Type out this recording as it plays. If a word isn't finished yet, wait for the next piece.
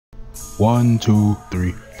1, 2,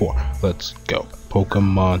 3, 4. Let's go.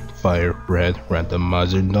 Pokemon Fire Red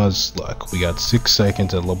Randomizer Nuzlocke. We got 6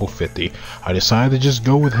 seconds at level 50. I decided to just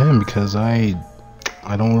go with him because I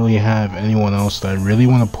don't really have anyone else that I really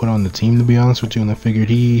want to put on the team, to be honest with you, and I figured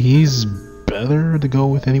he's better to go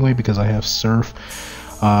with anyway because I have Surf,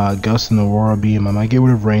 Gust, and Aurora Beam. I might get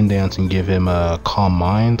rid of Rain Dance and give him a Calm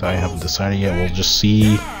Mind. I haven't decided yet. We'll just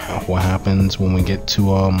see what happens when we get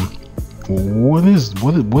to what is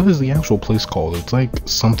the actual place called? It's like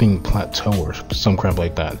something plateau or some crap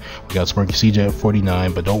like that. We got Sparky CJ at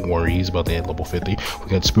 49, but don't worry, he's about to hit level 50. We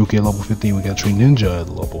got Spooky at level 50, we got Tree Ninja at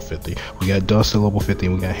level 50, we got Dust at level 50,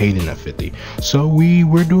 and we got Hayden at 50. So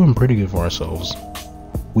we're doing pretty good for ourselves.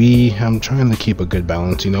 I'm trying to keep a good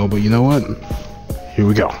balance, you know, but you know what? Here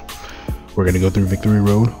we go. We're gonna go through Victory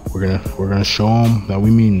Road. We're gonna show them that we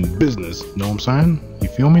mean business. You know what I'm saying? You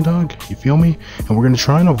feel me, dog? You feel me? And we're gonna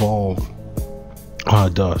try and evolve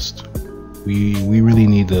Dust. We really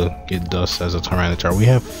need to get Dust as a Tyranitar. We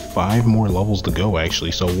have 5 more levels to go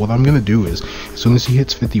actually. So what I'm gonna do is, as soon as he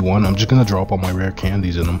hits 51, I'm just gonna drop all my rare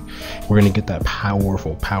candies in him. We're gonna get that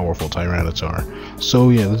powerful Tyranitar.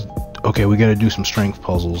 So yeah, okay, we gotta do some strength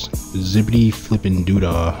puzzles. Zippity flippin'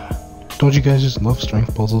 doodah. Don't you guys just love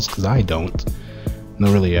strength puzzles? Because I don't.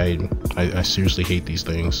 No, really, I seriously hate these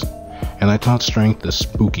things. And I taught strength to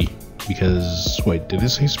Spooky because, wait, did it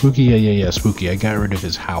say Spooky? Yeah, Spooky. I got rid of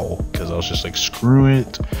his howl because I was just like, screw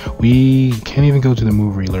it. We can't even go to the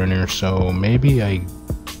move relearner, so maybe I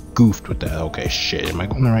goofed with that. Okay, shit. Am I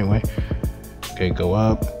going the right way? Okay, go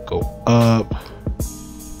up.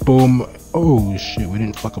 Boom. Oh, shit. We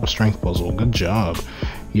didn't fuck up a strength puzzle. Good job.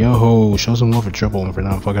 Yo, show some love for Triple for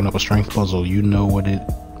not fucking up a strength puzzle. You know what it...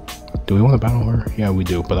 Do we want to battle her? Yeah, we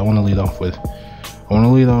do. But I want to lead off with...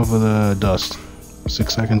 Dust.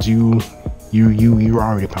 6 seconds. You're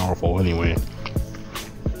already powerful anyway.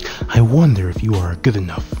 I wonder if you are good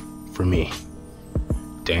enough for me.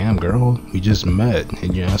 Damn, girl. We just met.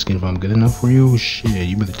 And you're asking if I'm good enough for you? Shit,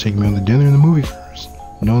 you better take me on the dinner and the movie first.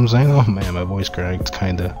 You know what I'm saying? Oh, man, my voice cracked,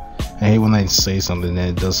 kinda. I hate when I say something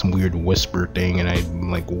and it does some weird whisper thing and I'm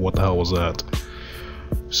like, what the hell was that?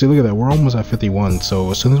 See, look at that, we're almost at 51, so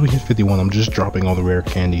as soon as we hit 51, I'm just dropping all the rare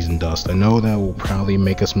candies and Dust. I know that will probably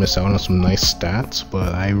make us miss out on some nice stats,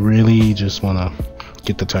 but I really just want to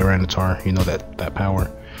get the Tyranitar, you know, that power.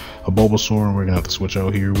 A Bulbasaur, we're gonna have to switch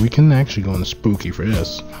out here. We can actually go into Spooky for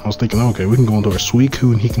this. I was thinking, okay, we can go into our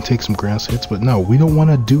Suicune and he can take some grass hits, but no, we don't want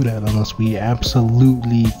to do that unless we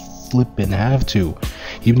absolutely flippin' have to.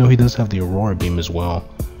 Even though he does have the Aurora Beam as well.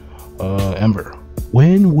 Ember.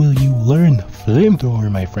 When will you learn Flamethrower,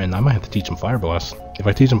 my friend? I might have to teach him Fire Blast. If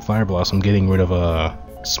I teach him Fire Blast, I'm getting rid of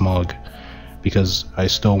Smug. Because I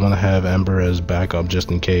still want to have Ember as backup just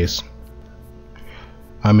in case.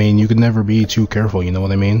 I mean, you could never be too careful, you know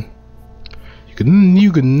what I mean?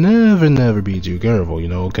 You could never be too careful, you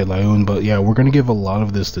know, okay, Lioun, but yeah, we're gonna give a lot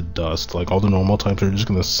of this to Dust. Like, all the normal types are just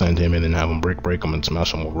gonna send him in and have him break him and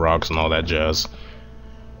smash him with rocks and all that jazz.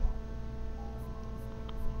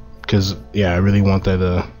 Because, yeah, I really want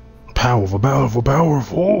that, powerful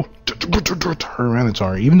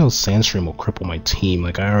Tyranitar. Even though Sandstream will cripple my team,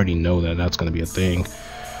 like, I already know that that's gonna be a thing.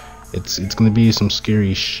 It's gonna be some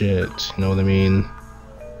scary shit, you know what I mean?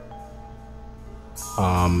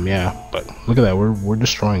 Yeah, but look at that, we're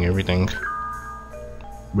destroying everything.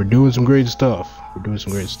 We're doing some great stuff.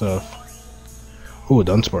 Oh, a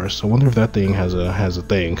Dunsparce. I wonder if that thing has a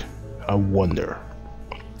thing. I wonder.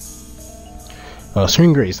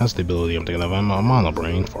 Serene Grace, that's the ability I'm thinking of. I'm on a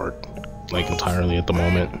brain fart, like, entirely at the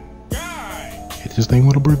moment. Hit this thing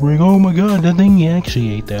with a Brick Break. Oh my god, that thing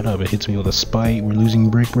actually ate that up. It hits me with a Spite. We're losing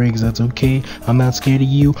Brick Breaks, that's okay. I'm not scared of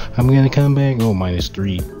you. I'm gonna come back. Oh,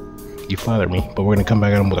 -3. You flattered me, but we're gonna come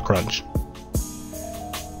back at him with a Crunch.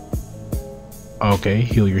 Okay,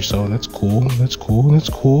 heal yourself. That's cool.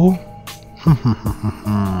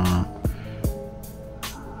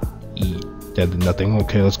 That did nothing.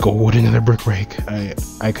 Okay, let's go with another Brick Break.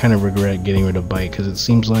 I kind of regret getting rid of Bite because it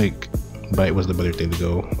seems like Bite was the better thing to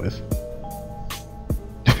go with.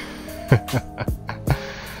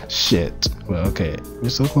 Shit. Well, okay, we're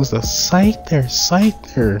so close to Scyther.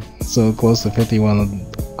 So close to 51.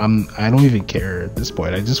 I don't even care at this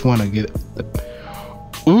point. I just want to get the...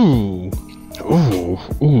 Ooh.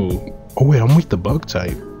 Oh wait, I'm with the bug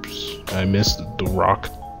types. I missed the rock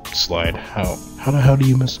slide. How the hell do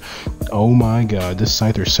you miss? Oh my god, this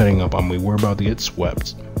Scyther's setting up on me. We're about to get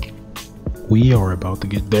swept. We are about to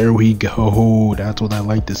get... There we go. That's what I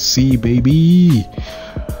like to see, baby.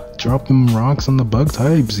 Drop them rocks on the bug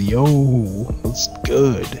types. Yo, that's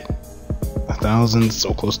good. 1,000,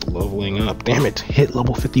 so close to leveling up. Damn it, hit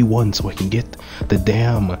level 51 so I can get the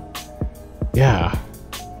damn Yeah.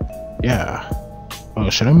 Yeah. Oh,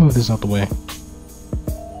 should I move this out the way?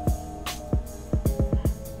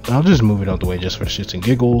 I'll just move it out the way just for shits and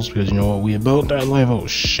giggles, because you know what, we about that live. Oh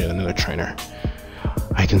shit, another trainer.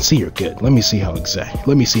 I can see you're good. Let me see how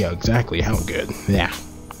exactly how good. Yeah.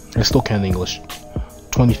 I still can't English.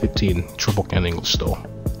 2015, triple can English still.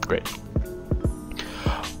 Great.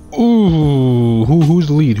 Ooh, who's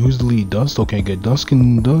the lead? Who's the lead? Dust? Okay, good.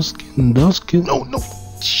 Duskin. No, no,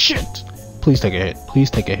 shit. Please take a hit.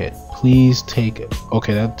 Please take a hit. Please take it.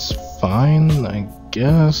 Okay, that's fine, I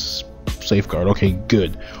guess. Safeguard. Okay,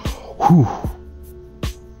 good. Whew.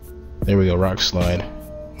 There we go. Rock slide.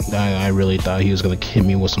 I really thought he was gonna hit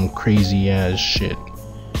me with some crazy ass shit.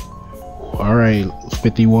 All right,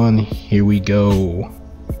 51. Here we go.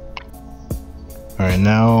 All right,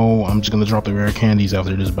 now I'm just gonna drop the rare candies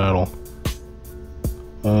after this battle.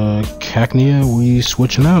 Cacnea, we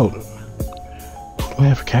switching out. What do I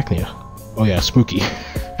have for Cacnea? Oh yeah, Spooky.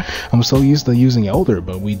 I'm so used to using Elder,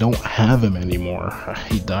 but we don't have him anymore.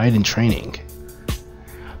 He died in training.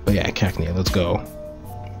 But yeah, Cacnea, let's go.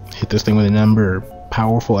 Hit this thing with an Ember.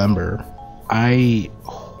 Powerful Ember. Why?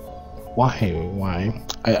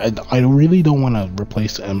 I really don't want to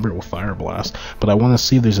replace Ember with Fire Blast, but I want to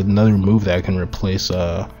see if there's another move that can replace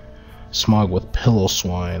Smog with Pillow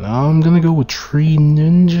Swine. I'm gonna go with Tree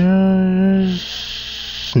Ninja.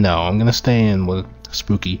 No, I'm gonna stay in with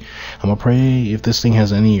Spooky. I'm gonna pray if this thing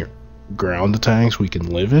has any ground attacks we can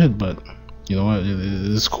live it, but you know what,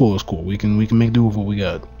 it's cool. We can make do with what we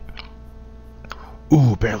got.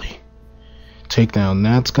 Ooh, barely. Takedown.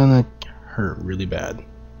 That's gonna hurt really bad.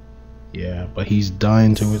 Yeah, but he's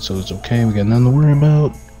dying to it, so it's okay. We got nothing to worry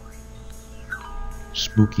about.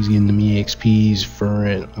 Spooky's getting the me XPs for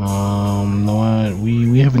it. You know what?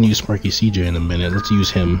 We haven't used Sparky CJ in a minute. Let's use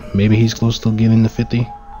him. Maybe he's close to getting the 50.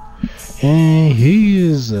 And he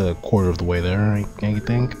is a quarter of the way there, I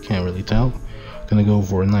think. Can't really tell. Gonna go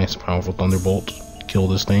for a nice, powerful Thunderbolt. Kill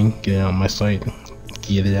this thing. Get it out of my sight.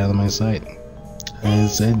 Get it out of my sight. I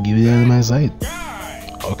said, get it out of my sight.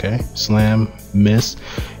 Okay. Slam. Miss.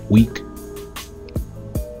 Weak.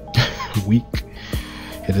 Weak.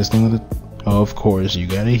 Hit this thing with it. Of course, you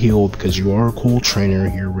gotta heal because you are a cool trainer,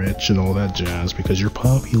 you're rich and all that jazz, because you're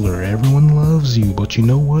popular, everyone loves you, but you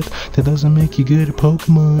know what? That doesn't make you good at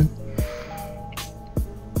Pokemon.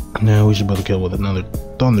 Now we should be able to kill with another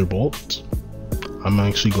Thunderbolt. I'm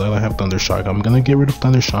actually glad I have Thundershock. I'm gonna get rid of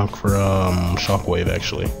Thundershock for Shockwave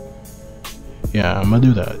actually. Yeah, I'm gonna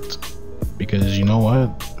do that. Because you know what?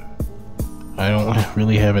 I don't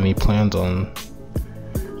really have any plans on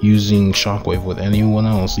using Shockwave with anyone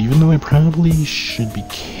else, even though I probably should be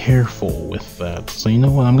careful with that. So you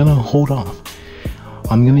know what, I'm gonna hold off.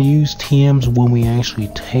 I'm gonna use TMs when we actually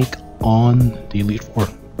take on the Elite Four.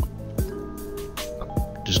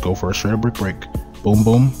 Just go for a straight up break. Boom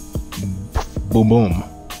boom. Boom boom.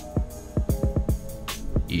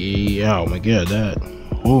 Yeah, oh my god, that.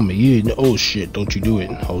 Oh my god, oh shit, don't you do it.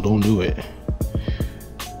 Oh, don't do it.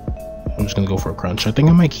 I'm just gonna go for a crunch. I think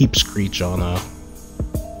I might keep Screech on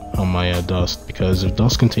my Dust, because if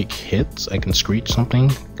Dust can take hits, I can Screech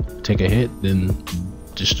something, take a hit, then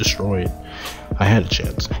just destroy it. I had a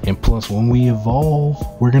chance. And plus, when we evolve,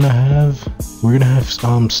 we're gonna have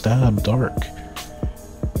Stab Dark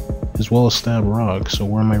as well as Stab Rock. So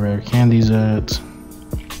where are my rare candies at?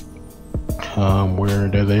 Where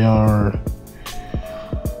there they are.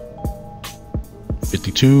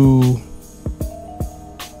 52,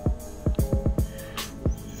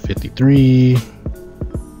 53,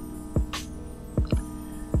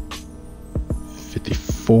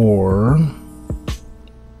 54,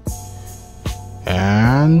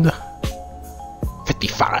 and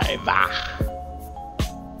 55.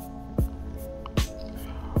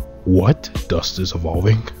 What? Dust is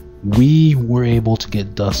evolving? We were able to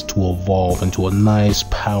get Dust to evolve into a nice,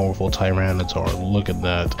 powerful Tyranitar. Look at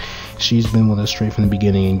that. She's been with us straight from the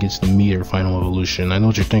beginning and gets to meet her final evolution. I know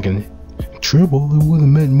what you're thinking. Triple, it would have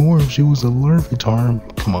meant more if she was a Larvitar.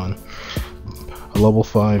 Come on. A level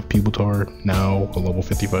 5 Pupitar, now a level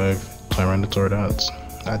 55 Tyranitar.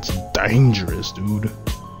 That's dangerous, dude.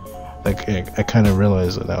 Like, I kind of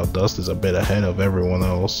realized that now Dust is a bit ahead of everyone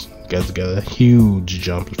else. Got a huge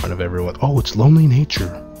jump in front of everyone. Oh, it's Lonely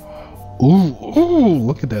Nature. Ooh,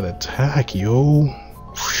 look at that attack, yo.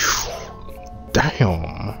 Whew.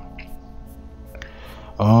 Damn.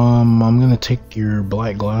 I'm gonna take your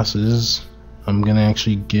black glasses. I'm gonna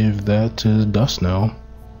actually give that to Dust now.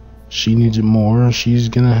 She needs it more. She's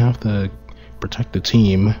gonna have to protect the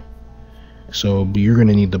team. So you're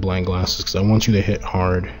gonna need the black glasses because I want you to hit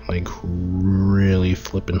hard, like really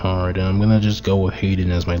flipping hard. And I'm gonna just go with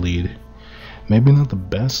Hayden as my lead. Maybe not the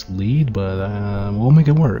best lead, but we'll make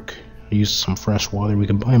it work. Use some fresh water. We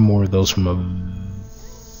can buy more of those from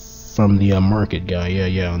the market guy.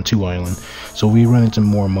 Yeah, on 2 Island. So if we run into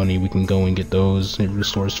more money, we can go and get those. It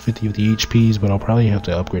restores 50 of the HPs, but I'll probably have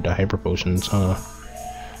to upgrade to hyper potions, huh?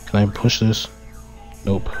 Can I push this?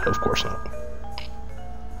 Nope, of course not.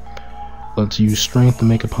 Let's use strength to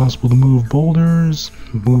make it possible to move boulders.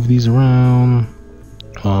 Move these around.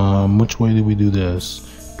 Which way do we do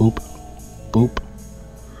this? Boop, boop,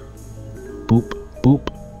 boop, boop.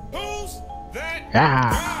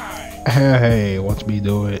 Ah! Hey, watch me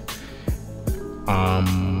do it.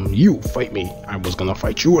 You fight me. I was gonna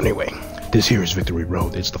fight you anyway. This here is Victory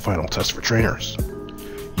Road. It's the final test for trainers.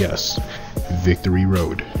 Yes, Victory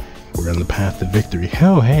Road. We're on the path to victory.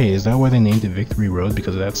 Hell, hey, is that why they named it Victory Road?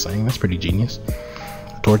 Because of that saying? That's pretty genius.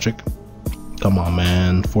 Torchic. Come on,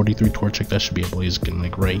 man. 43 Torchic. That should be a Blaziken,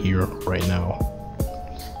 like right here, right now.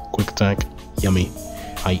 Quick attack. Yummy.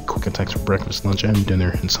 I eat quick attacks for breakfast, lunch, and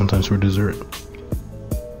dinner, and sometimes for dessert.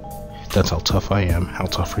 That's how tough I am. How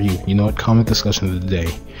tough are you? You know what? Comment discussion of the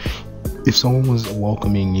day. If someone was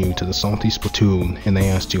welcoming you to the Salty Splatoon and they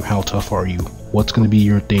asked you, how tough are you? What's going to be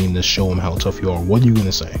your thing to show them how tough you are? What are you going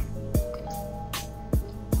to say?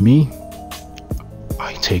 Me?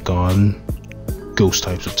 I take on ghost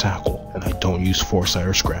types of tackle, and I don't use Foresight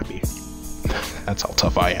or Scrappy. That's how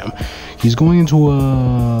tough I am. He's going into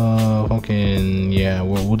a fucking... Yeah,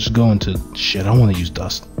 we'll just go into... Shit, I don't want to use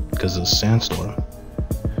Dust because of Sandstorm.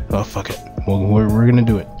 Oh, fuck it. Well, we're gonna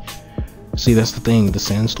do it. See, that's the thing. The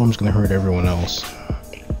Sandstorm's gonna hurt everyone else.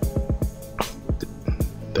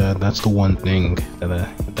 That's the one thing that I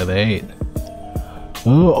hate.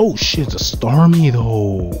 Oh shit, it's a Starmie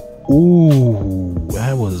though. Ooh,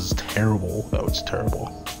 that was terrible. That was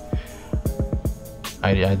terrible.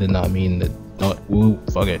 I did not mean that. No, ooh,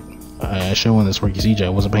 fuck it. I should have won this Rookie CJ. I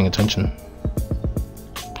wasn't paying attention.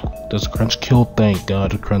 Does Crunch kill? Thank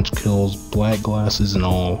God, Crunch kills black glasses and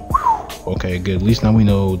all. Whew. Okay, good. At least now we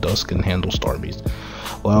know Dust can handle Starmies.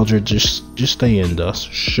 Loudred, just stay in, Dust.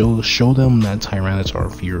 Show them that Tyranitar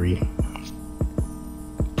Fury.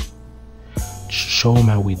 Show them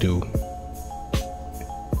how we do.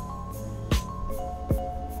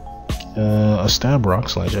 A Stab Rock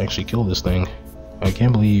Sludge actually killed this thing. I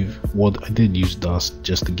can't believe. Well, I did use Dust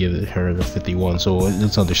just to give her the 51, so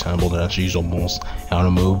it's understandable that she's almost out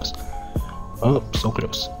of moves. Oh, so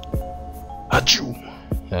close. Achoo!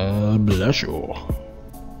 Bless you.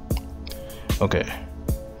 Okay.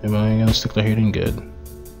 Am I gonna stick to hitting? Good.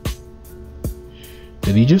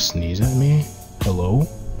 Did he just sneeze at me? Hello?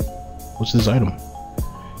 What's this item?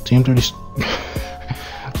 TM30.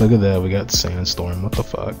 Look at that, we got Sandstorm. What the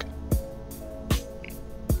fuck?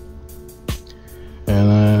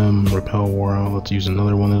 And Repel wore out. Let's use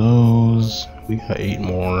another one of those. We got 8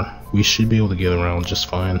 more. We should be able to get around just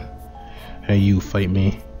fine. Hey, you, fight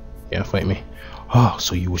me. Yeah, fight me. Oh,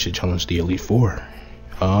 so you wish to challenge the Elite Four?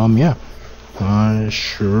 Yeah. I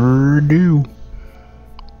sure do.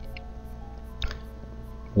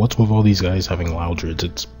 What's with all these guys having Loudreds?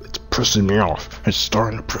 It's pissing me off. It's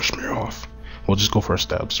starting to piss me off. We'll just go for a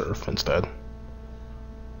Stab Surf instead.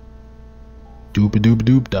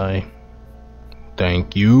 Doop-a-doop-a-doop, die.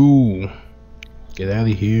 Thank you. Get out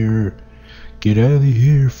of here. Get out of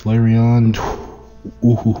here, Flareon.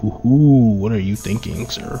 Ooh, what are you thinking,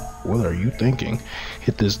 sir? What are you thinking?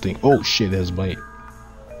 Hit this thing. Oh shit, it has bite.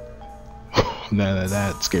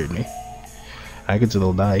 that scared me. I could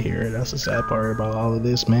still die here. That's the sad part about all of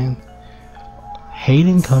this, man.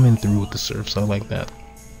 Hayden coming through with the surfs. I like that.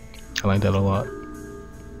 I like that a lot.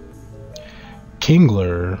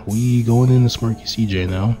 Kingler, we going into Smirky CJ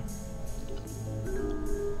now.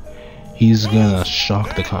 He's gonna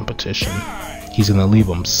shock the competition. He's gonna leave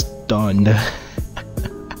them stunned.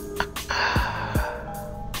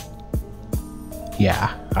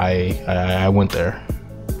 Yeah, I went there.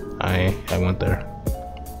 I went there.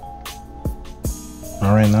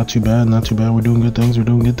 Alright, not too bad, not too bad. We're doing good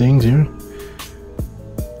things, here.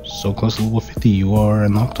 So close to level 50, you are a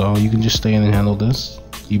Noctowl. You can just stay in and handle this.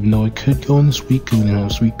 Even though it could go in the Suicune and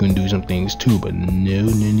have Suicune do some things too, but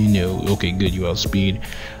no. Okay, good, you outspeed.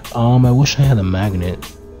 I wish I had a magnet.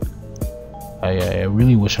 I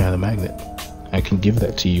really wish I had a magnet. I can give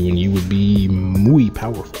that to you and you would be muy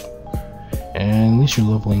powerful. And at least you're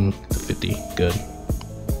leveling to 50. Good.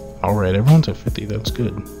 Alright, everyone's at 50. That's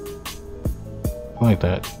good. I like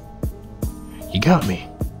that. You got me.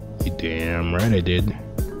 You damn right I did.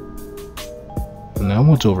 And now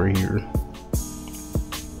what's over here?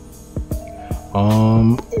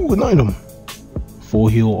 Ooh, an item. Full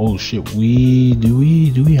heal. Oh shit. Do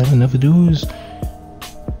we have enough of those?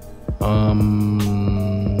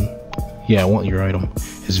 Yeah, I want your item.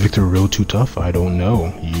 Is Victor real too tough? I don't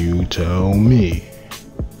know. You tell me.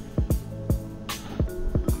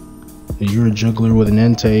 You're a juggler with an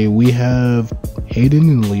Entei. We have Hayden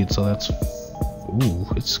in the lead, so that's... Ooh,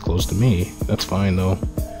 it's close to me. That's fine, though.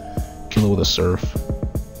 Kill it with a surf.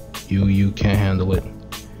 You can't handle it.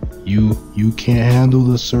 You can't handle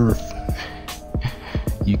the surf.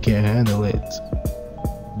 You can't handle it.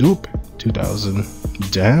 Doop. 2000.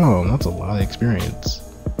 Damn, that's a lot of experience.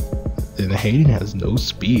 And Hayden has no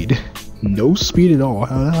speed. No speed at all.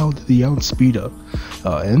 How the hell did he outspeed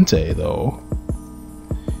Entei, though?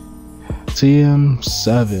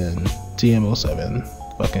 TM07.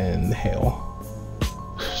 Fucking hell.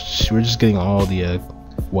 We're just getting all the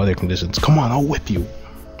weather conditions. Come on, I'll whip you.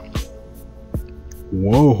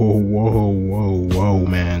 Whoa,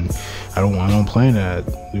 man. I don't play that,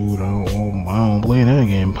 dude. I don't play that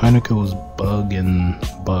game. Pineapple is bug and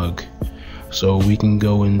bug. So we can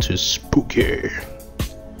go into spooky.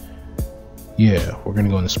 Yeah, we're gonna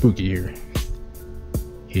go into spooky here.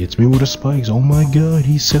 He hits me with the spikes. Oh my god,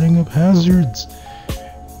 he's setting up hazards.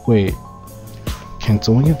 Wait, can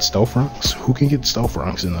someone get stealth rocks? Who can get stealth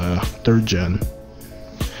rocks in 3rd gen?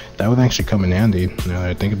 That would actually come in handy now that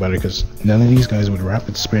I think about it, because none of these guys would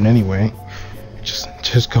rapid sprint anyway. Just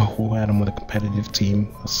go at them with a competitive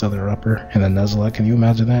team, a Southern Upper, and a Nuzlocke. Can you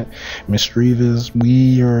imagine that? Mischievous,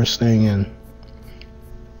 we are staying in.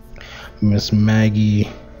 Miss Maggie,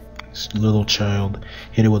 little child,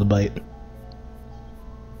 hit it with a bite.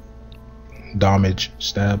 Damage,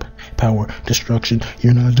 stab, power, destruction.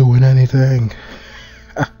 You're not doing anything.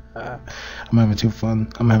 I'm having too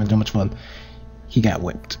much fun. He got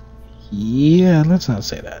whipped. Yeah, let's not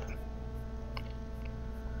say that.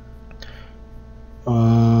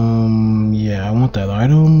 Yeah, I want that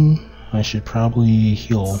item. I should probably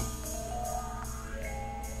heal.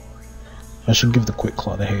 I should give the quick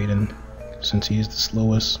claw to Hayden, since he is the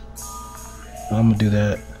slowest. I'm gonna do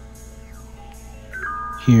that.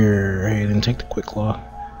 Here, Hayden, take the quick claw.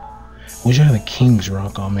 Wish I had a King's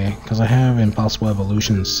Rock on me, because I have Impossible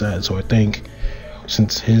Evolution set, so I think,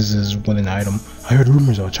 since his is with an item, I heard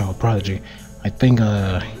rumors about Child Prodigy. I think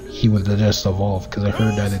he would just evolve, because I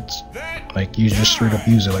heard that it's like you just straight up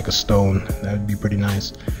use it like a stone. That would be pretty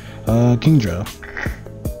nice. Kingdra.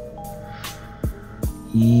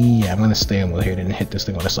 Yeah, I'm gonna stay in with Hayden and hit this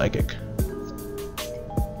thing with a psychic.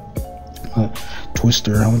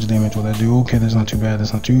 Twister, how much damage will that do? Okay, that's not too bad.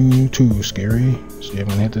 That's not too scary. So yeah, I'm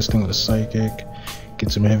gonna hit this thing with a psychic,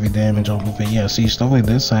 get some heavy damage off of it. Yeah, see, stuff like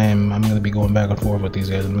this, I'm gonna be going back and forth with these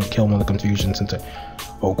guys. I'm gonna kill them with the confusion since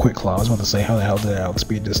oh, quick claw. I was about to say, how the hell did I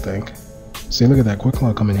outspeed this thing? See, look at that, quick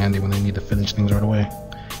claw come in handy when they need to finish things right away.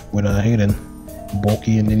 With Hayden,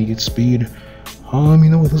 bulky, and then he gets speed. You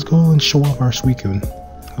know what? Let's go and show off our Suicune.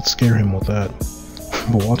 Let's scare him with that.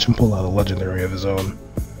 But watch him pull out a legendary of his own.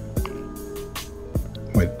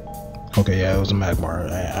 Wait. Okay, yeah, it was a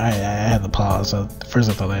Magmar. I had to pause. First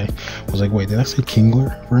I thought I was like, wait, did I say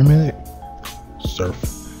Kingler for a minute? Surf.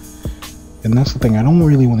 And that's the thing, I don't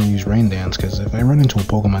really want to use Rain Dance, because if I run into a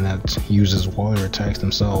Pokemon that uses water attacks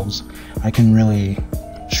themselves, I can really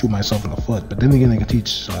shoot myself in the foot. But then again, I could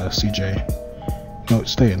teach CJ. No,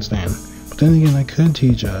 stay in. But then again, I could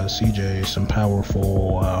teach CJ some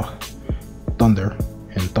powerful Thunder.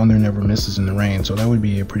 And Thunder never misses in the rain, so that would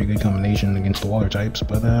be a pretty good combination against the water types.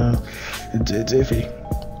 But it's iffy,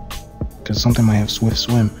 because something might have Swift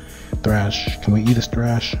Swim. Thrash. Can we eat this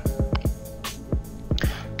Thrash?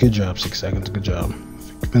 Good job, 6 seconds. Good job.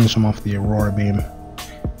 Finish him off with the Aurora Beam.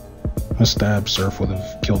 A stab Surf would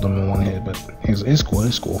have killed him in one hit, but it's cool.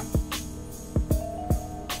 It's cool.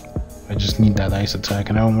 I just need that ice attack,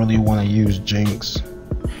 and I don't really want to use Jinx.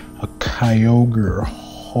 A Kyogre.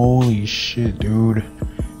 Holy shit, dude.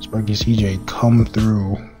 Sparky CJ, come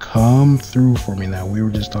through for me now. We were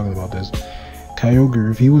just talking about this. Kyogre,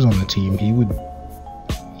 if he was on the team, he'd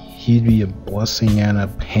be a blessing and a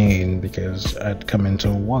pain, because I'd come into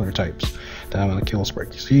water types. Then I'm gonna kill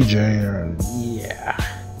Sparky CJ, and yeah.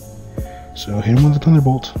 So hit him with the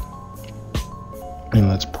Thunderbolt. And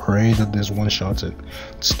let's pray that this one-shots it.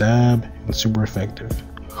 Stab, and super effective.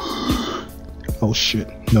 Oh shit,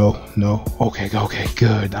 no. Okay,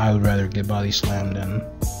 good. I would rather get body slammed than...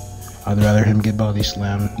 I'd rather him get body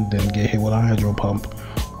slammed than get hit with a Hydro Pump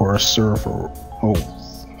or a Surf or... Oh,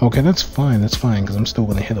 okay, that's fine, because I'm still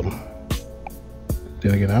gonna hit him.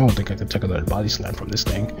 Then again, I don't think I could take another body slam from this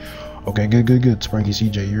thing. Okay, good. Sparky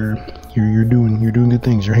CJ, you're doing good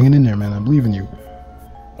things. You're hanging in there, man. I believe in you.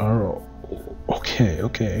 Oh,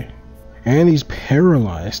 okay. And he's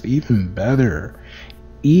paralyzed. Even better.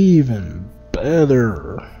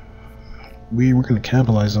 we're gonna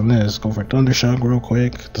capitalize on this. Go for Thundershock real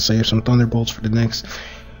quick to save some Thunderbolts for the next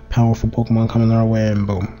powerful Pokemon coming our way, and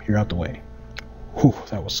boom, you're out the way. Whew,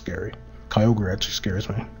 that was scary. Kyogre actually scares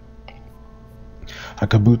me.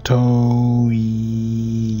 Akabuto,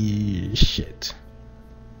 shit.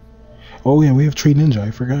 Oh yeah, we have Tree Ninja,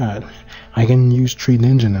 I forgot. I can use Tree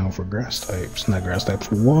Ninja now for grass types, not grass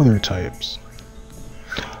types, water types.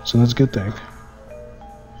 So that's a good thing.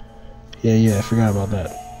 Yeah, I forgot about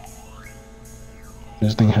that.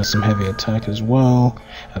 This thing has some heavy attack as well.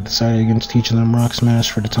 I decided against teaching them Rock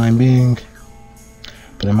Smash for the time being,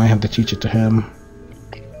 but I might have to teach it to him.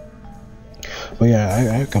 But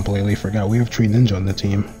yeah, I completely forgot. We have Tree Ninja on the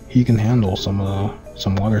team. He can handle some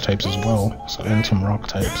water types as well, and some rock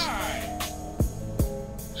types.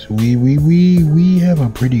 So we have a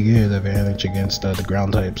pretty good advantage against the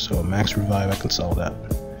ground types. So max revive, I can sell that.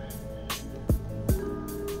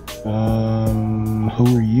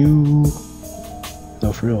 Who are you?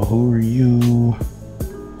 No, for real, who are you?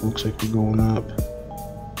 Looks like we're going up.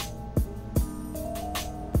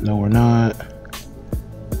 No, we're not.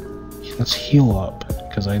 Let's heal up,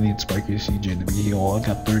 because I need Sparky CJ to be healed. I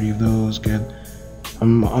got 30 of those, good.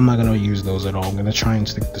 I'm not gonna use those at all. I'm gonna try and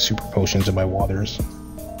stick the super potions in my waters.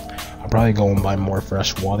 I'll probably go and buy more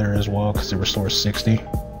fresh water as well, because it restores 60.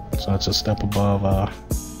 So that's a step above,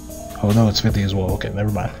 oh no, it's 50 as well. Okay,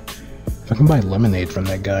 never mind. If I can buy lemonade from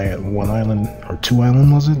that guy at 1 island, or 2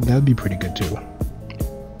 island was it? That'd be pretty good too.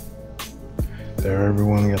 There,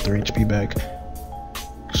 everyone got their HP back.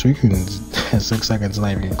 Suicune has 6 seconds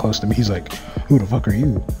not even getting close to me. He's like, who the fuck are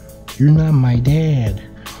you? You're not my dad.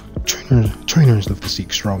 Trainers live to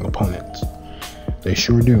seek strong opponents. They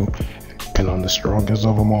sure do. And I'm the strongest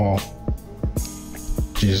of them all.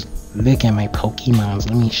 Just look at my Pokemons.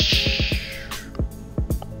 Let me shh.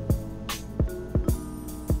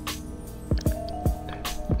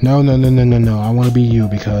 No. I want to be you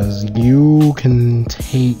because you can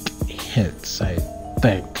take hits, I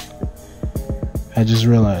think. I just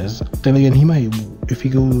realized. Then again, he might, if he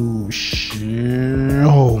goes,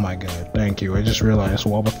 oh my god, thank you. I just realized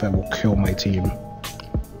Wobbuffet will kill my team.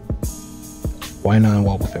 Why not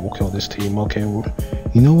Wobbuffet will kill this team? Okay, well,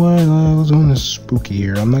 you know what? Let's go on this spooky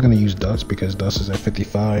here. I'm not gonna use Dust because Dust is at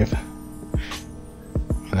 55,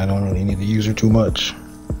 and I don't really need to use her too much.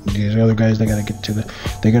 These other guys, they gotta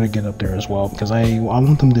get up there as well because I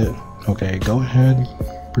want them to. Okay, go ahead,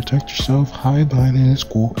 protect yourself, hide behind it. It's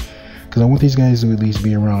cool. Because I want these guys to at least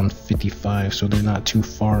be around 55 so they're not too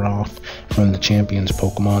far off from the champion's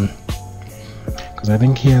Pokemon. Because I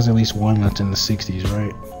think he has at least one that's in the 60s,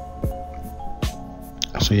 right?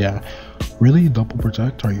 So yeah, really? Double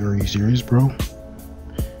protect? Are you serious, bro?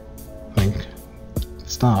 Like,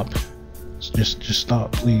 stop. Just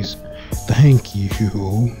stop, please. Thank you.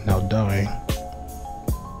 Now die.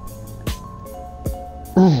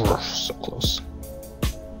 So close.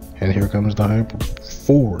 And here comes the hyper.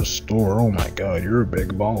 4-star, oh my god, you're a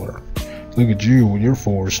big baller. Look at you with your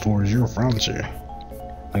 4 stores, you're fancy.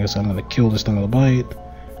 I guess I'm gonna kill this thing with a bite.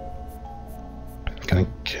 Gonna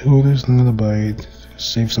kill this thing with a bite.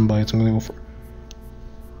 Save some bites, I'm gonna go for.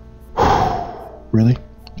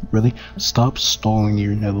 Really? Stop stalling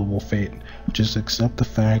your inevitable fate. Just accept the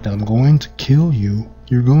fact that I'm going to kill you.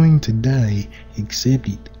 You're going to die. Accept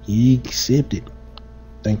it. Accept it.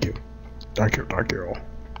 Thank you. Dark Hero.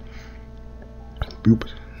 Boop,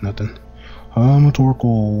 nothing.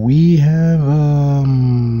 Torkoal, we have,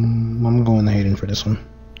 I'm going to Hayden for this one.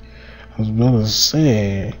 I was about to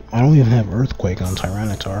say, I don't even have Earthquake on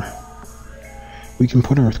Tyranitar. We can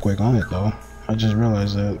put Earthquake on it though. I just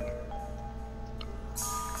realized that.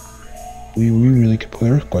 We really could put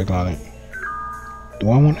Earthquake on it.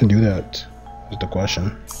 Do I want to do that? Is the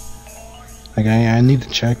question. Like, I need to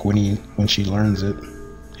check when she learns it.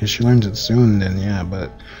 If she learns it soon, then yeah,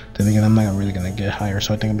 but then again, I'm not really gonna get higher,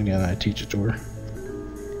 so I think I'm gonna teach it to her.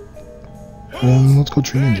 Let's go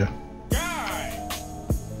Tree Ninja.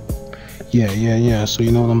 Yeah, so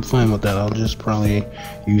you know what, I'm fine with that. I'll just probably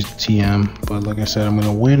use the TM, but like I said, I'm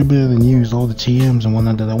gonna wait a bit and use all the TMs and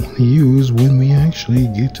whatnot that I want to use when we actually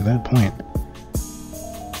get to that point.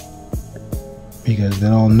 Because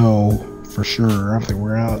then I'll know for sure, after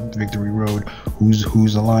we're out Victory Road,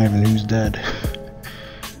 who's alive and who's dead.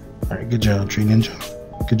 Alright, good job, Tree Ninja.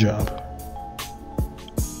 Good job.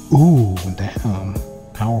 Ooh, damn.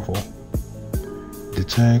 Powerful.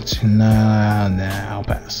 Detect. Nah, I'll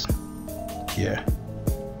pass. Yeah.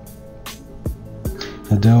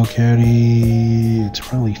 Adele Carey. It's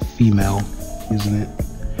probably female, isn't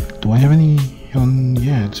it? Do I have any?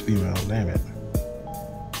 Yeah, it's female. Damn it.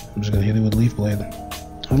 I'm just gonna hit it with Leaf Blade.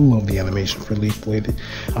 I love the animation for Leaf Blade.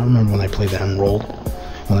 I remember when I played that in Roll.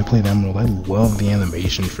 when I played Emerald, I loved the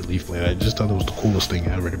animation for Leaf Blade. I just thought it was the coolest thing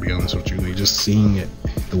ever, to be honest with you. Like, just seeing it,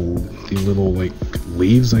 the little, like,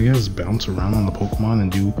 leaves, I guess, bounce around on the Pokemon and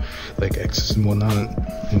do, like, X's and whatnot.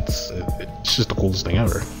 It's just the coolest thing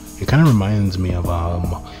ever. It kind of reminds me of,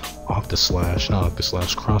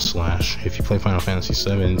 Cross Slash. If you play Final Fantasy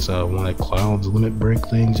VII, it's one of Cloud's limit break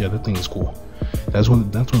things. Yeah, that thing is cool. That's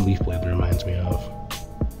what Leaf Blade reminds me of.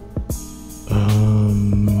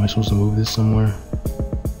 Am I supposed to move this somewhere?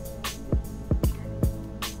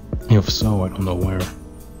 If so, I don't know where.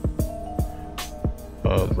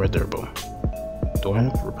 Right there, boom. Do I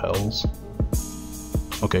have repels?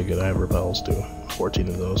 Okay, good, I have repels too. 14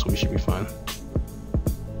 of those, so we should be fine.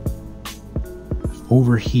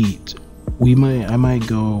 Overheat. I might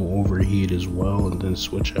go overheat as well and then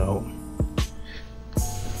switch out.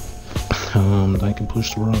 I can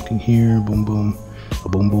push the rock in here, boom boom. A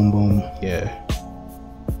boom boom boom, yeah.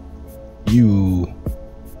 You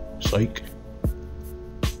psych.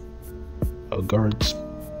 Guards,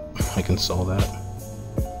 I can sell that.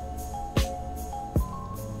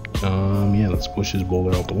 Yeah, let's push his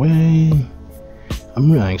boulder out the way.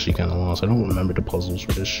 I'm really actually kind of lost. I don't remember the puzzles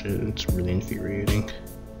for this shit. It's really infuriating.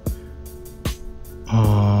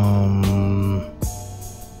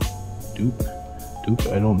 Dupe.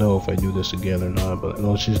 I don't know if I do this again or not, but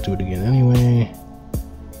let's just do it again anyway.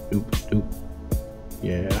 Dupe.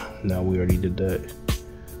 Yeah, now we already did that.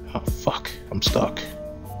 Oh fuck, I'm stuck.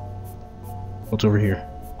 What's over here?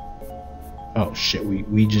 Oh shit,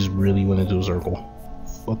 we just really went into a circle.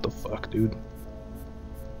 What the fuck, dude?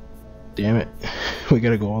 Damn it. We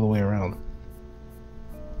gotta go all the way around.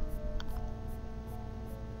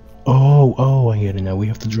 Oh, I get it now. We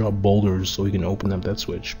have to drop boulders so we can open up that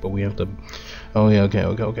switch, but we have to... Oh yeah, okay.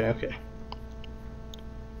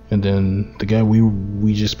 And then the guy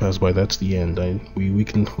we just passed by, that's the end. We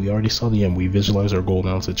already saw the end. We visualize our goal,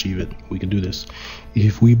 now let's achieve it. We can do this.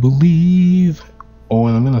 If we believe. Oh,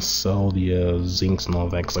 and I'm gonna sell the zincs and all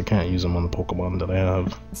that because I can't use them on the Pokemon that I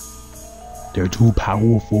have. They're too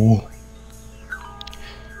powerful.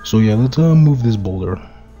 So yeah, let's move this boulder.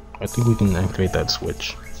 I think we can activate that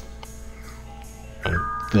switch. I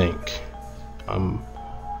think. I'm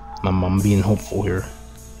being hopeful here.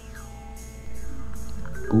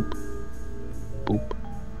 Boop.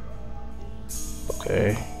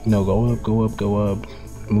 Okay. No, go up.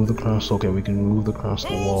 Move across. Okay, we can move across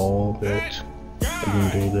the wall a bit. We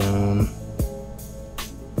can go down.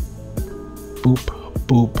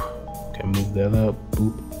 Boop. Okay, move that up.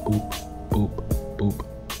 Boop.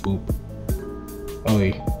 Oh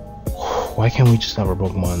wait. Why can't we just have our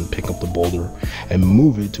Pokemon pick up the boulder and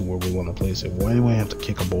move it to where we want to place it? Why do I have to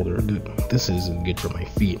kick a boulder? Dude, this isn't good for my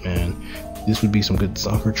feet, man. This would be some good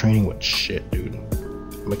soccer training, but shit, dude.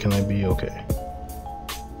 But can I be okay?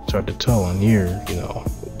 It's hard to tell on here, you know,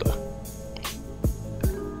 with the...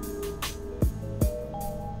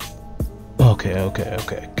 Okay.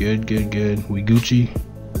 Good. We Gucci.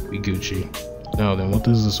 Now then, what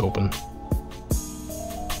does this open?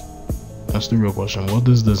 That's the real question. What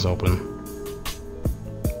does this open?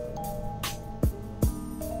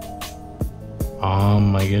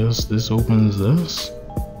 I guess this opens this.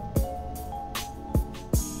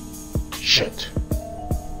 Shit.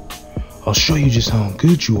 I'll show you just how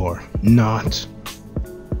good you are. Not.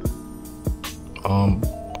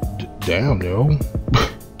 Damn, yo.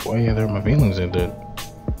 Why you hurt my feelings at that?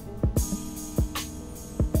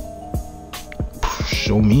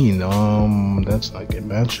 So mean. That's not a good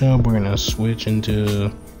matchup. We're gonna switch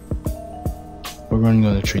into... We're gonna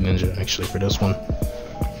go to Tree Ninja, actually, for this one.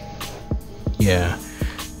 Yeah.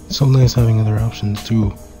 It's so nice having other options,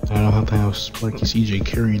 too. I don't have to have Sparky CJ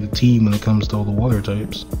carry the team when it comes to all the water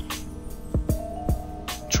types.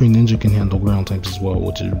 Tree Ninja can handle ground types as well,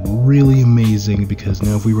 which is really amazing because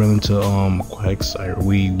now if we run into Quagsire,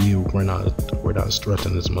 we're not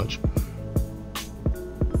stressing as much.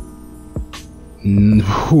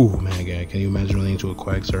 Oh man, guy, can you imagine running into a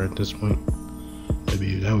Quagsire at this point?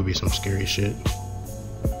 That would be some scary shit.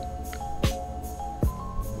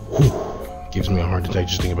 Whew. Gives me a heart attack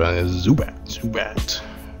just thinking about it. Zubat.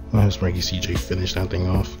 I'll have Sparky CJ finish that thing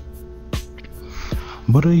off.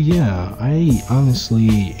 But yeah, I honestly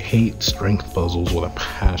hate strength puzzles with a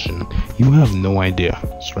passion. You have no idea.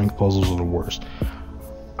 Strength puzzles are the worst.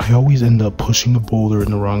 I always end up pushing a boulder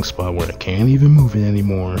in the wrong spot where I can't even move it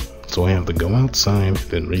anymore. So I have to go outside,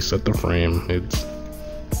 then reset the frame. And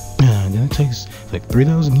then it takes like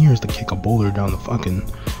 3,000 years to kick a boulder down the fucking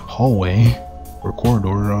hallway or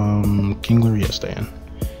corridor. King Gloria stand.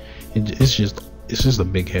 It's just a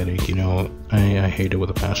big headache, you know. I hate it with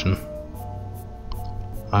a passion.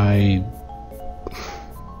 I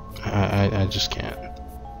just can't.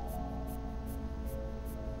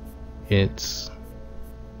 It's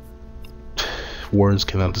words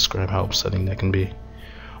cannot describe how upsetting that can be.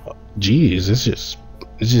 Jeez, it's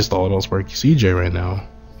just all about Sparky CJ right now.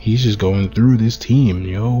 He's just going through this team,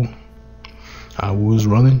 yo. I was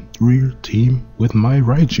running through your team with my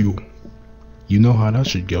Raichu. You know how that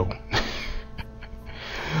should go.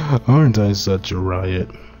 Aren't I such a riot?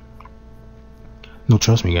 No,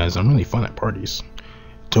 trust me guys, I'm really fun at parties.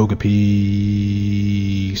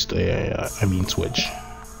 Togepi, I mean switch.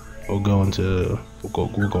 We'll go in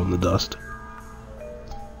the dust.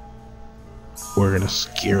 We're gonna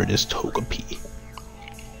scare this Togepi.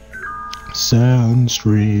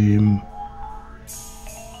 Sandstream.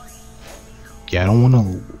 Yeah, I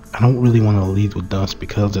don't really want to lead with dust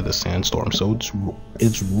because of the sandstorm, so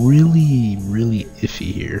it's really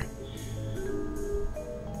iffy here.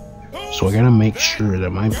 So I gotta make sure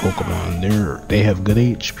that my Pokemon, they have good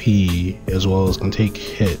HP as well as can take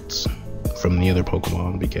hits from the other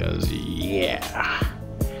Pokemon, because yeah,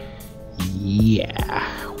 we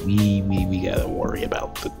gotta worry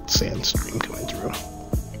about the Sandstream coming through.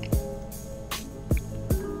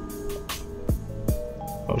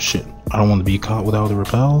 Oh shit, I don't want to be caught without a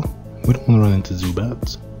repel. We don't want to run into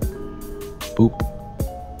Zubats. Boop.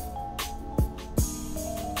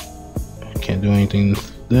 Can't do anything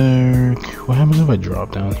there. What happens if I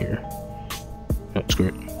drop down here? Oh, screw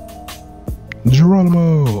it.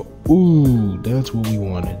 Geronimo! Ooh, that's what we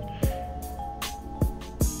wanted.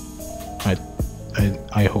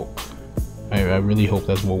 I hope. I really hope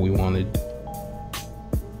that's what we wanted.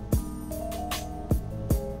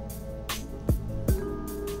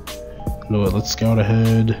 No, let's scout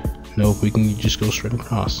ahead. Nope, we can just go straight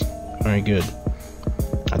across. Alright, good.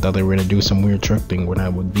 I thought they were gonna do some weird trick thing where I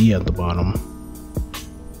would be at the bottom.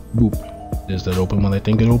 Boop. Does that open when I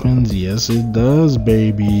think it opens? Yes, it does,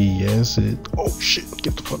 baby. Yes, it. Oh shit!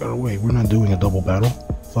 Get the fuck out of the way. We're not doing a double battle.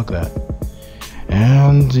 Fuck that.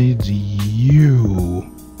 And it's you.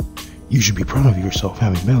 You should be proud of yourself,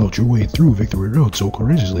 having battled your way through Victory Road so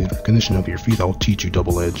courageously. The condition of your feet, I'll teach you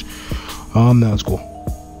Double Edge. That's cool.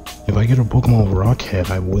 If I get a Pokemon with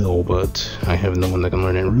Rockhead, I will, but I have no one that can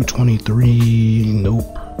learn it. Route 23, nope.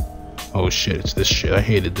 Oh shit, it's this shit. I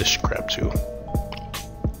hated this crap too.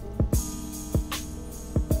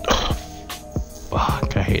 Ugh,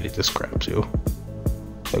 fuck, I hated this crap too.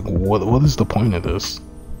 Like, what is the point of this?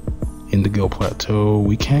 Indigo Plateau,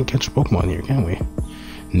 we can't catch a Pokemon here, can we?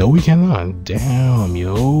 No, we cannot. Damn,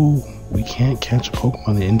 yo. We can't catch a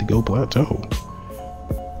Pokemon in Indigo Plateau.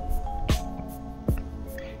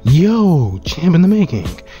 Yo, champ in the making.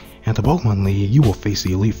 At the Pokemon League, you will face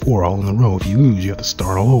the Elite Four all in a row. If you lose, you have to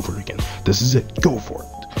start all over again. This is it. Go for it.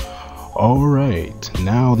 Alright,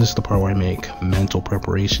 now this is the part where I make mental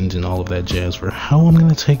preparations and all of that jazz for how I'm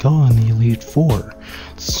going to take on the Elite Four.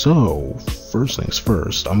 So, first things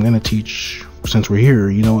first, I'm going to teach, since we're here,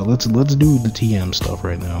 you know what, let's do the TM stuff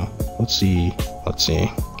right now. Let's see.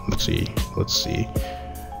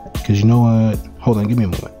 Because you know what, hold on, give me a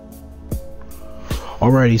moment.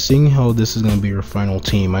 Alrighty, seeing how this is going to be our final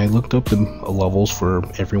team, I looked up the levels for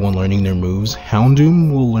everyone learning their moves.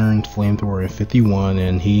 Houndoom will learn Flamethrower at 51,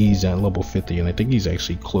 and he's at level 50, and I think he's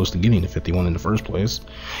actually close to getting to 51 in the first place.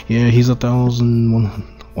 Yeah, he's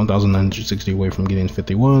 1,960 away from getting to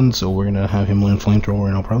 51, so we're going to have him learn Flamethrower,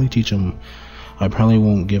 and I'll probably teach him, I probably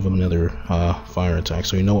won't give him another fire attack,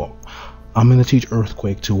 so you know what, I'm going to teach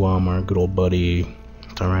Earthquake to our good old buddy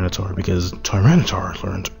Tyranitar, because Tyranitar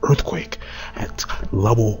learns Earthquake at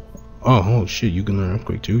level... Oh shit, you can learn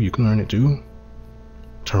Earthquake too? You can learn it too?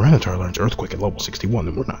 Tyranitar learns Earthquake at level 61,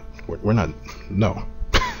 and we're not, no.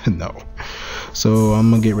 No. So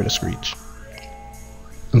I'm gonna get rid of Screech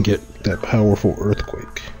and get that powerful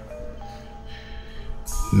Earthquake.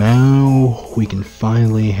 Now we can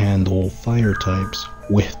finally handle fire types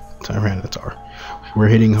with Tyranitar. We're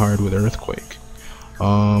hitting hard with Earthquake.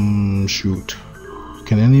 Shoot.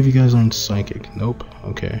 Can any of you guys learn Psychic? Nope.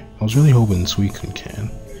 Okay. I was really hoping Suicune can.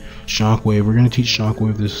 Shockwave. We're gonna teach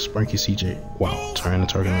Shockwave this Sparky CJ. Wow,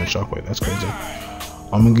 Tyranitar can learn Shockwave. That's crazy.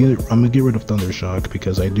 I'm gonna get rid of Thundershock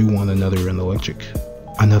because I do want another electric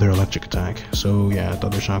attack. So yeah,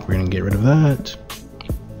 Thundershock. We're gonna get rid of that.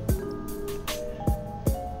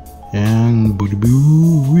 And boo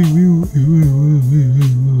boo.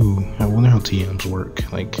 I wonder how TMs work.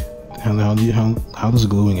 Like, how does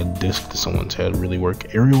gluing a disc to someone's head really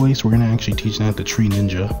work? Aerial Ace, we're gonna actually teach that to Tree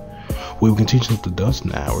Ninja. Wait, we can teach it to Dust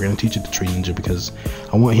now. We're gonna teach it to Tree Ninja because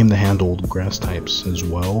I want him to handle the grass types as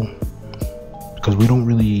well. Because we don't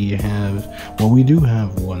really have, well, we do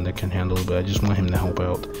have one that can handle it, but I just want him to help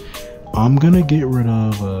out. I'm gonna get rid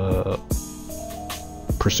of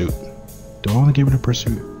Pursuit. Do I want to get rid of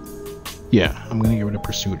Pursuit? Yeah, I'm gonna get rid of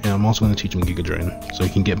Pursuit, and I'm also gonna teach him Giga Drain, so he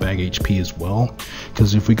can get back HP as well.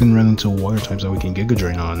 Because if we can run into water types that we can Giga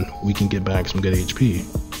Drain on, we can get back some good HP.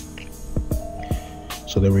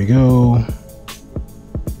 So there we go.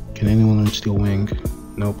 Can anyone learn Steel Wing?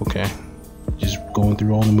 Nope, okay. Just going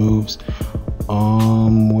through all the moves.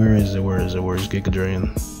 Where is it? Where's Giga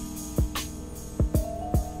Drain?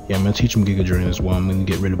 Yeah, I'm gonna teach him Giga Drain as well. I'm gonna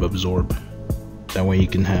get rid of Absorb. That way he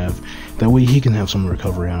can have some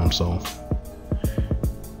recovery on himself.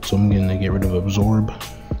 So I'm gonna get rid of Absorb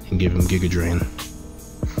and give him Giga Drain.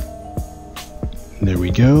 There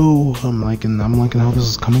we go. I'm liking how this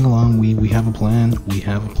is coming along. We have a plan.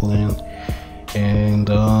 And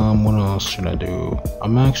what else should I do?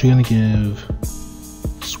 I'm actually gonna give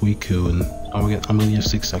Suicune. I'm gonna give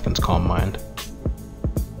 6 seconds Calm Mind.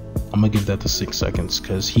 I'm gonna give that to 6 seconds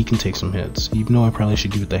because he can take some hits. Even though I probably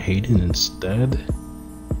should give it to Hayden instead.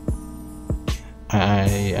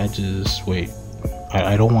 I just wait.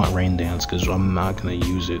 I don't want Rain Dance because I'm not gonna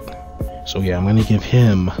use it. So yeah, I'm gonna give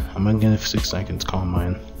 6 seconds Calm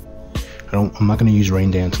Mind. I'm not gonna use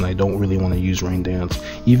Rain Dance, and I don't really want to use Rain Dance.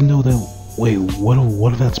 Even though that, wait,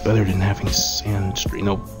 what if that's better than having Sand Stream?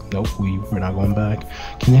 Nope, we're not going back.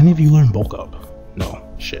 Can any of you learn Bulk Up? No,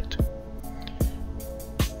 shit.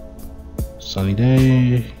 Sunny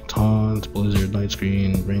Day, Taunt, Blizzard, Night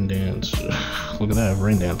Screen, Rain Dance. Look at that,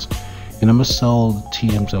 Rain Dance. And I'm gonna sell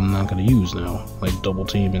TMs I'm not gonna use now, like Double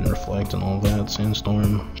Team and Reflect and all that,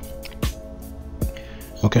 Sandstorm.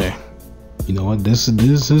 Okay, you know what, this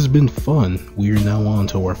has been fun. We are now on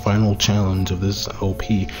to our final challenge of this OP.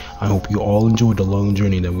 I hope you all enjoyed the long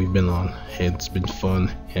journey that we've been on. It's been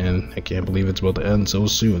fun, and I can't believe it's about to end so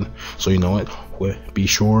soon. So you know what, be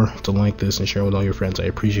sure to like this and share with all your friends. I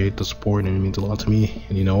appreciate the support, and it means a lot to me.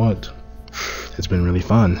 And you know what, it's been really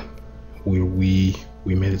fun. We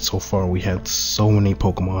made it so far. We had so many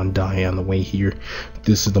Pokemon die on the way here.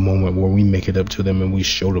 This is the moment where we make it up to them and we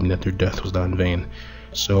show them that their death was not in vain.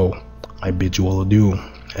 So I bid you all adieu,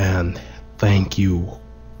 and thank you.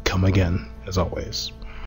 Come again, as always.